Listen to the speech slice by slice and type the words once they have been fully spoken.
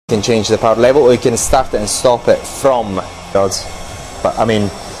You can change the power level, or you can start it and stop it from God. But I mean,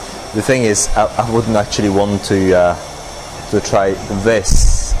 the thing is, I wouldn't actually want to try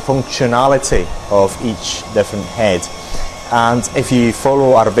this functionality of each different head. And if you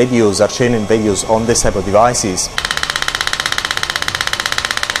follow our videos, our training videos on this type of devices,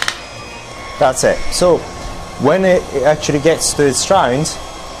 that's it. So when it actually gets to its round,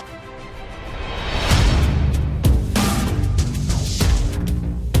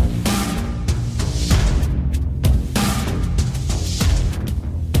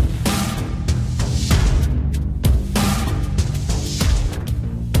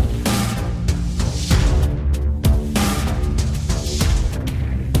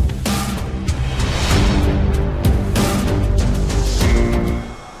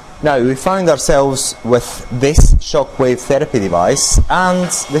 now we find ourselves with this shockwave therapy device, and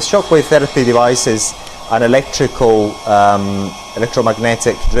this shockwave therapy device is an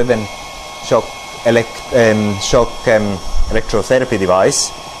electromagnetic driven electrotherapy device.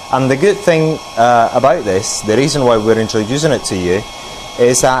 And the good thing about this, the reason why we're introducing it to you,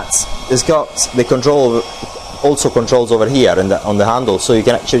 is that it's got the control, also controls over here on the handle, so you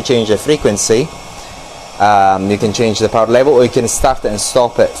can actually change the frequency. You can change the power level, or you can start it and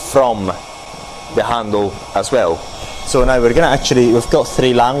stop it from the handle as well. So now we're going to actually, we've got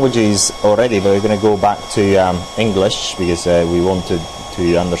 3 languages already, but we're going to go back to English because we wanted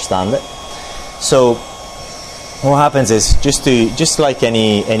to understand it. So what happens is, just like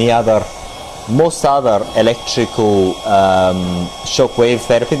most other electrical shockwave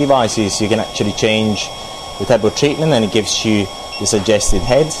therapy devices, you can actually change the type of treatment, and it gives you the suggested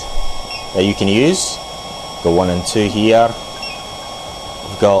head that you can use. Go 1 and 2 here.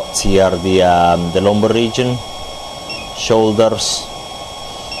 We've got here the lumbar region, shoulders,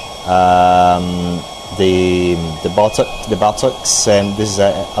 the buttocks. This is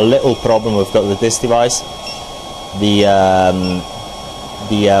a little problem we've got with this device. The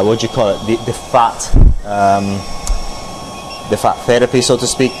what do you call it? The fat therapy, so to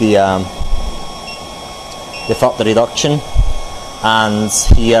speak. The fat reduction. And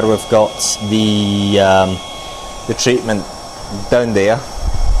here we've got the treatment down there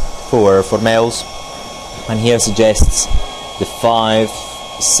for males, and here suggests the 5,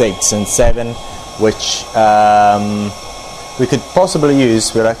 6 and 7, which we could possibly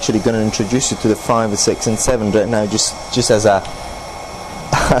use. We're actually going to introduce you to the 5, 6 and 7 right now, just as a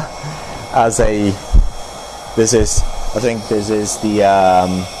this is, I think this is the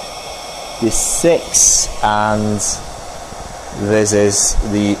 6 and this is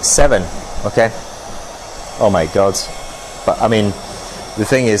the 7. Okay. Oh my God. But I mean, the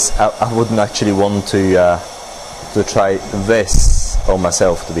thing is, I wouldn't actually want to try this on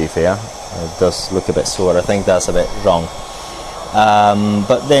myself, to be fair. It does look a bit sore. I think that's a bit wrong.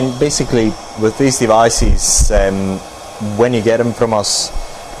 But then basically with these devices, when you get them from us,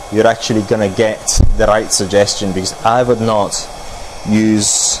 you're actually going to get the right suggestion, because I would not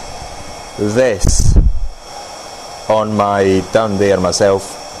use this on my down there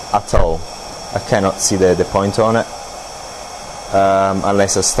myself at all. I cannot see the point on it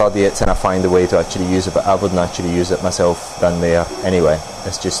unless I study it and I find a way to actually use it, but I wouldn't actually use it myself down there anyway.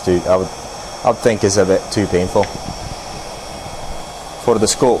 It's just too, I would think it's a bit too painful for the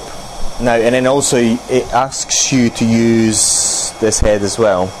scope. Now, and then also it asks you to use this head as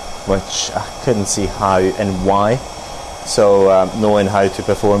well, which I couldn't see how and why. So knowing how to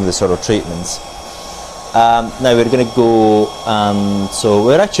perform this sort of treatments. Now we're going to go, so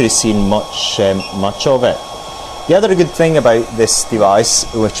we're actually seeing much of it. The other good thing about this device,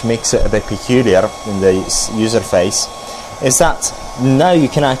 which makes it a bit peculiar in the user face, is that now you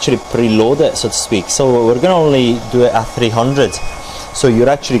can actually preload it, so to speak. So we're going to only do it at 300. So you're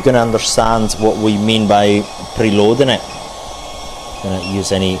actually going to understand what we mean by preloading it. I'm going to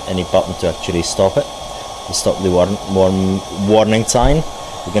use any button to actually stop it. To stop the warning sign.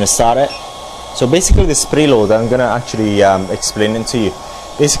 We're going to start it. So basically this preload, I'm going to actually explain it to you.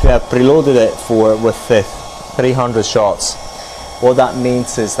 Basically I've preloaded it with 300 shots. What that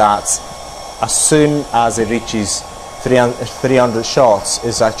means is that as soon as it reaches 300 shots,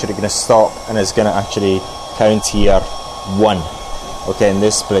 it's actually going to stop, and it's going to actually count here 1. Okay, in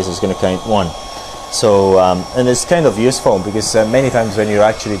this place it's going to count 1. So and it's kind of useful, because many times when you're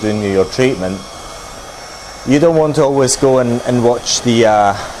actually doing your treatment, you don't want to always go and watch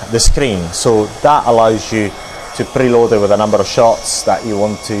the screen. So that allows you to preload it with a number of shots that you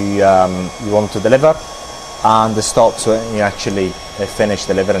want to deliver, and the stops when you actually finish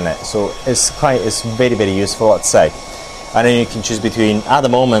delivering it. So it's very, very useful, I'd say. And then you can choose between, at the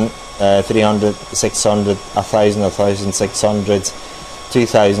moment, 300, 600, 1000, 1600,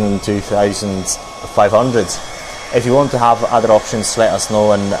 2000, 2500. If you want to have other options, let us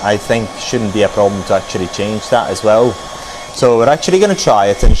know, and I think shouldn't be a problem to actually change that as well. So we're actually going to try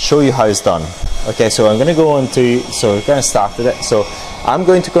it and show you how it's done. Okay, so I'm going to go into, so we're going to start with it. So I'm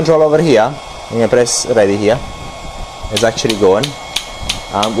going to control over here. I'm going to press ready here. It's actually going.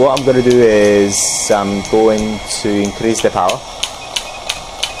 What I'm going to do is I'm going to increase the power.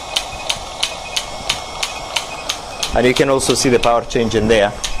 And you can also see the power changing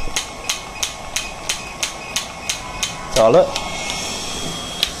there. So look.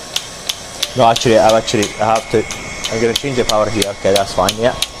 No, actually, I have to. I'm going to change the power here. Okay, that's fine.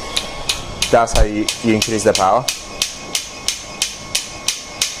 Yeah, that's how you increase the power.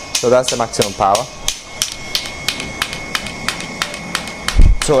 So that's the maximum power.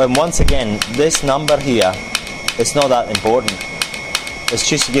 So, and once again, this number here is not that important. It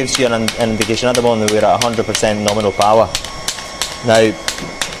just gives you an indication. At the moment we're at 100% nominal power. Now,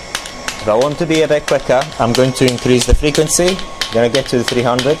 if I want to be a bit quicker, I'm going to increase the frequency. I'm going to get to the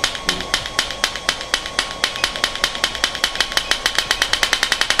 300.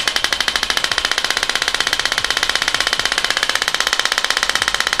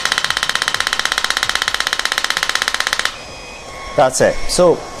 That's it.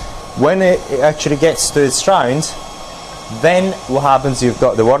 So when it actually gets to its round, then what happens, you've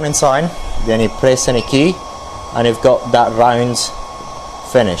got the warning sign, then you press any key and you've got that round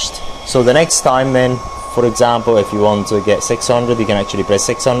finished. So the next time then, for example, if you want to get 600, you can actually press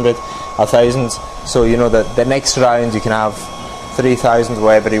 600, 1000, so you know that the next round you can have 3000,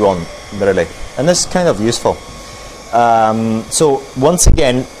 whatever you want, really. And this is kind of useful. So once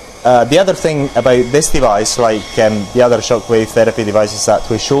again, the other thing about this device, like the other shockwave therapy devices that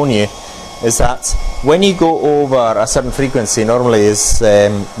we've shown you, is that when you go over a certain frequency, normally is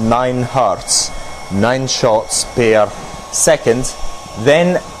 9 hertz, 9 shots per second,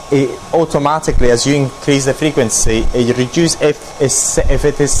 then it automatically, as you increase the frequency, it reduces. If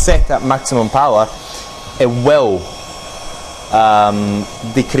it is set at maximum power, it will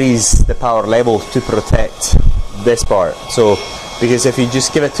decrease the power level to protect this part. So, because if you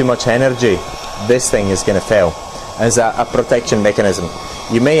just give it too much energy, this thing is going to fail as a protection mechanism.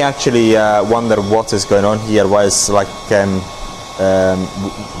 You may actually wonder what is going on here, why it's like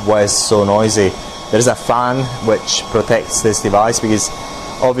why it's so noisy. There's a fan which protects this device, because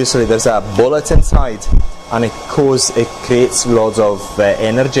obviously there's a bullet inside and it creates loads of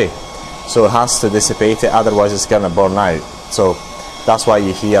energy, so it has to dissipate it, otherwise it's going to burn out. So that's why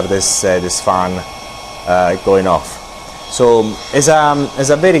you hear this this fan going off. So it's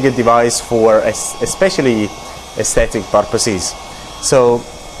a very good device for especially aesthetic purposes. So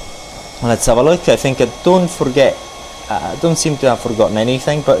let's have a look. I think I don't seem to have forgotten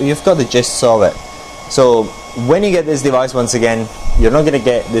anything, but you've got the gist of it. So when you get this device, once again, you're not going to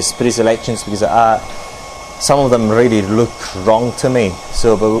get these pre-selections, because some of them really look wrong to me.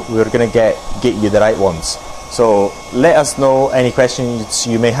 So but we're going to get you the right ones. So let us know any questions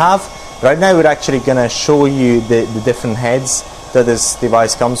you may have. Right now we're actually going to show you the different heads that this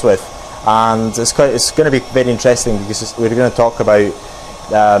device comes with, and it's going to be very interesting, because we're going to talk about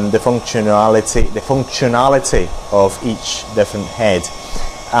the functionality of each different head.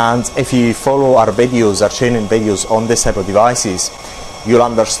 And if you follow our videos, our training videos on this type of devices, you'll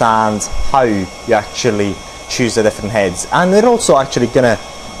understand how you actually choose the different heads. And we're also actually going to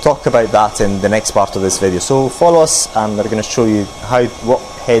talk about that in the next part of this video. So follow us, and we're going to show you what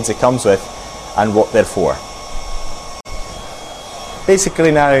heads it comes with and what they're for.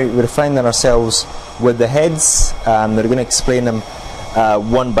 Basically now we're finding ourselves with the heads, and we're going to explain them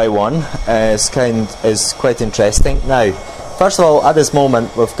one by one. It's quite interesting. Now, first of all, at this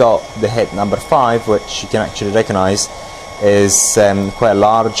moment we've got the head number 5, which you can actually recognise is quite a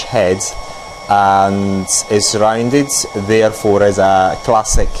large head and is rounded, therefore is a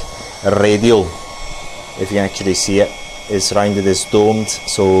classic radial. If you can actually see it, it's rounded, is domed,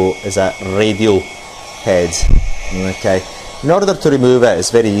 so is a radial head. Okay. In order to remove it,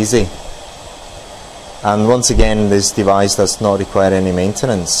 it's very easy. And once again, this device does not require any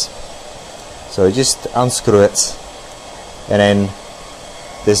maintenance. So you just unscrew it, and then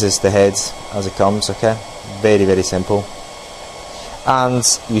this is the head as it comes. Okay, very, very simple. And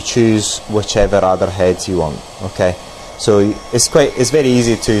you choose whichever other head you want. Okay, so it's very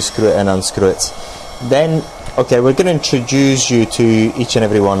easy to screw it and unscrew it. Then, okay, we're going to introduce you to each and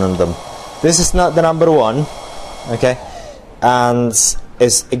every one of them. This is not the number 1, okay, and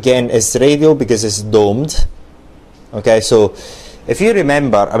it's radial because it's domed. Okay, so if you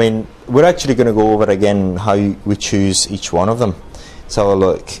remember, I mean, we're actually going to go over again how we choose each one of them. So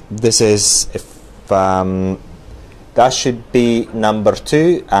look, this is that should be number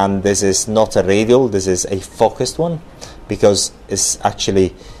 2, and this is not a radial, this is a focused one, because it's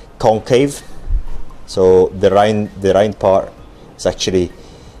actually concave, so the round part is actually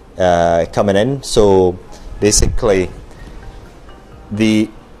coming in. So basically the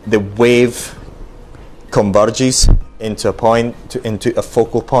wave converges into a point, into a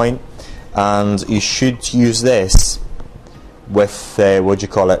focal point, and you should use this with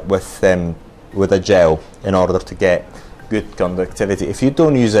with a gel in order to get good conductivity. If you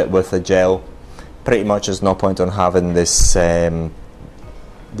don't use it with a gel, pretty much there's no point on having this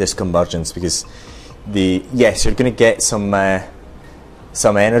this convergence, because yes, you're going to get some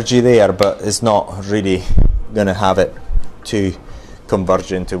energy there, but it's not really going to have it to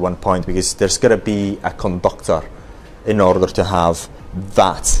converge into one point, because there's going to be a conductor in order to have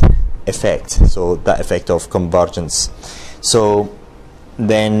that effect, so that effect of convergence. So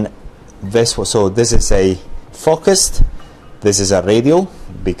then this is a focused, this is a radial,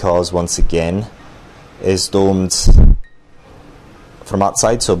 because once again is domed from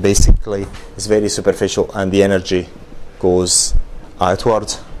outside, so basically it's very superficial and the energy goes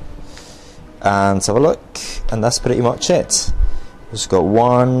outward. And let's have a look, and that's pretty much it. We've got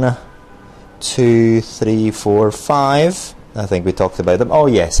 1, 2, 3, 4, 5. I think we talked about them. Oh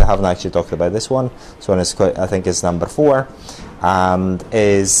yes, I haven't actually talked about this one. This one is I think is number 4, and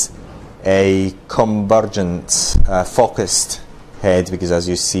is a convergent focused head, because as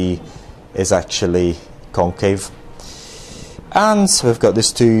you see is actually concave. And so we've got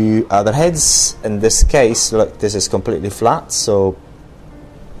these 2 other heads. In this case, look, this is completely flat, so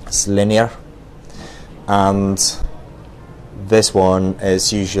it's linear, and this one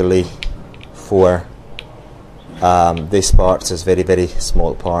is usually for these parts is very, very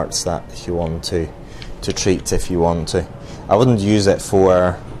small parts that you want to treat if you want to. I wouldn't use it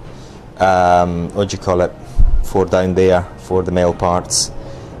for for down there, for the male parts.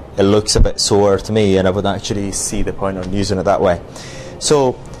 It looks a bit sore to me, and I would actually see the point on using it that way.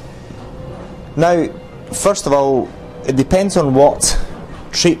 So now, first of all, it depends on what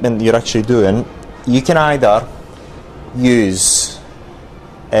treatment you're actually doing. You can either use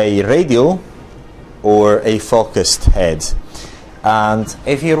a radial or a focused head. And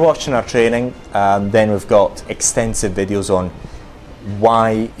if you're watching our training, then we've got extensive videos on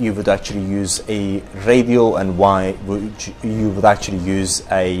why you would actually use a radial and why you would actually use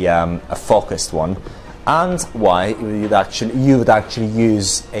a focused one, and why you would actually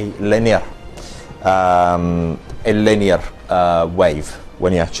use a linear wave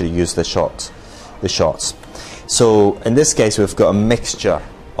when you actually use the shots. So in this case, we've got a mixture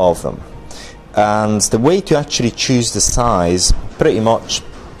of them. And the way to actually choose the size pretty much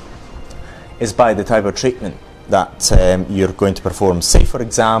is by the type of treatment that you're going to perform. Say for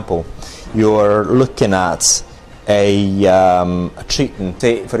example, you're looking at a treatment,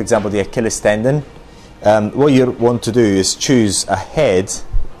 say for example the Achilles tendon. What you want to do is choose a head,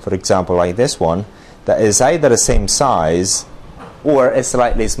 for example like this one, that is either the same size or is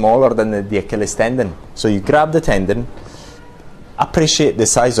slightly smaller than the Achilles tendon. So you grab the tendon, appreciate the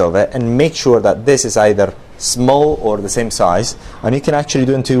size of it, and make sure that this is either small or the same size. And you can actually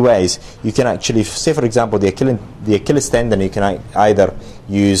do it in 2 ways. You can actually, say for example the Achilles tendon, you can either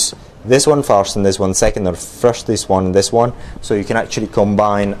use this one first and this one second, or first this one and this one, so you can actually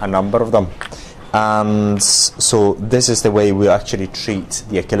combine a number of them. And so this is the way we actually treat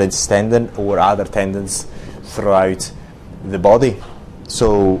the Achilles tendon or other tendons throughout the body.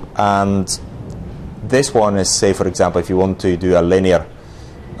 So, and this one is, say for example, if you want to do a linear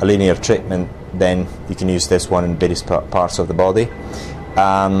treatment, then you can use this one in various parts of the body.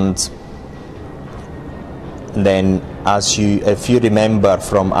 And then if you remember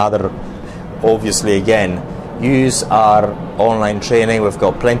from other, obviously again, use our online training. We've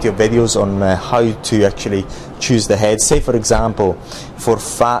got plenty of videos on how to actually choose the head. Say for example, for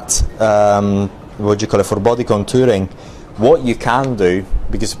fat, for body contouring, what you can do,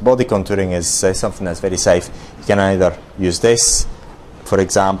 because body contouring is something that's very safe, you can either use this, for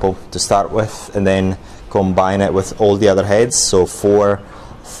example, to start with, and then combine it with all the other heads. So 4,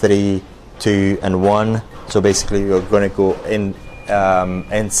 3, 2, and 1. So basically, you're going to go in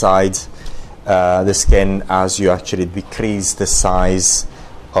inside the skin as you actually decrease the size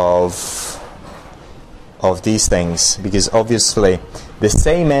of these things, because obviously the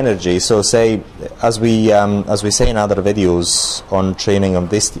same energy. So say, as we say in other videos on training on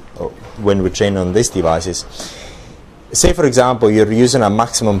this, when we train on these devices, say for example you're using a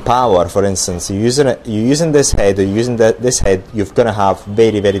maximum power, for instance, you're using this head, or you're using this head, you're going to have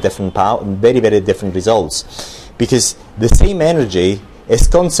very, very different power, very, very different results, because the same energy is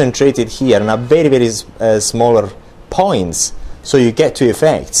concentrated here in a very, very smaller points. So you get two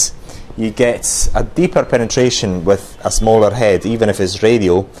effects. You get a deeper penetration with a smaller head, even if it's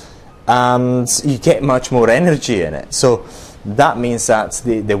radial, and you get much more energy in it. So that means that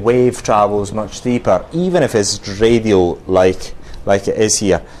the wave travels much deeper, even if it's radial like it is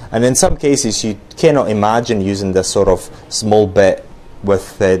here. And in some cases you cannot imagine using this sort of small bit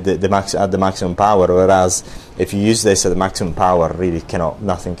with at the maximum power, whereas if you use this at the maximum power, really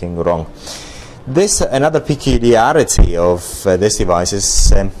nothing can go wrong. Another peculiarity of this device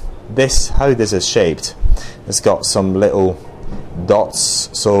is how this is shaped. It's got some little dots,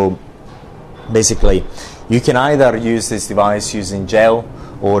 so basically you can either use this device using gel,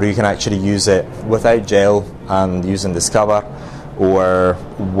 or you can actually use it without gel and using this cover, or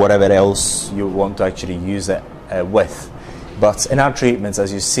whatever else you want to actually use it with. But in our treatments,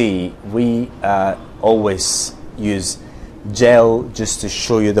 as you see, we always use gel just to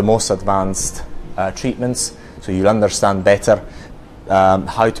show you the most advanced treatments, so you'll understand better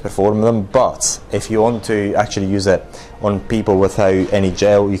how to perform them. But if you want to actually use it on people without any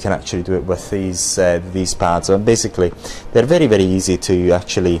gel, you can actually do it with these pads. And basically, they're very, very easy to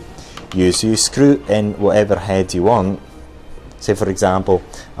actually use. You screw in whatever head you want. Say, for example,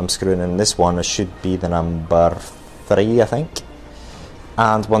 I'm screwing in this one. It should be the number 3, I think.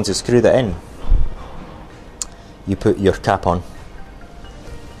 And once you screw that in, you put your cap on,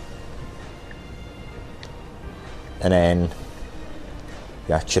 and then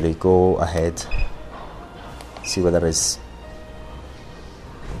you actually go ahead, see where there is.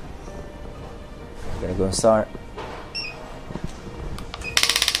 I'm going to go and start,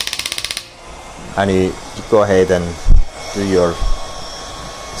 and you go ahead and do your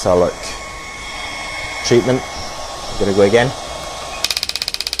Silock treatment. I'm going to go again,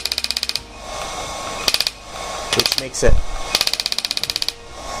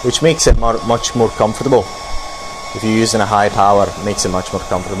 which makes it much more comfortable. If you're using a high power, it makes it much more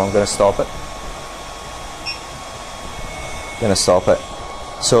comfortable. I'm going to stop it.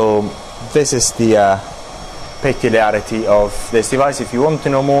 So this is the peculiarity of this device. If you want to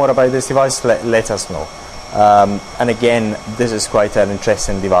know more about this device, let us know. And again, this is quite an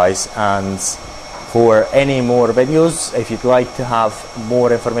interesting device, and for any more videos, if you'd like to have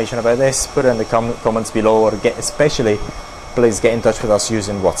more information about this, put it in the comments below, or especially please get in touch with us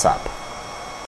using WhatsApp.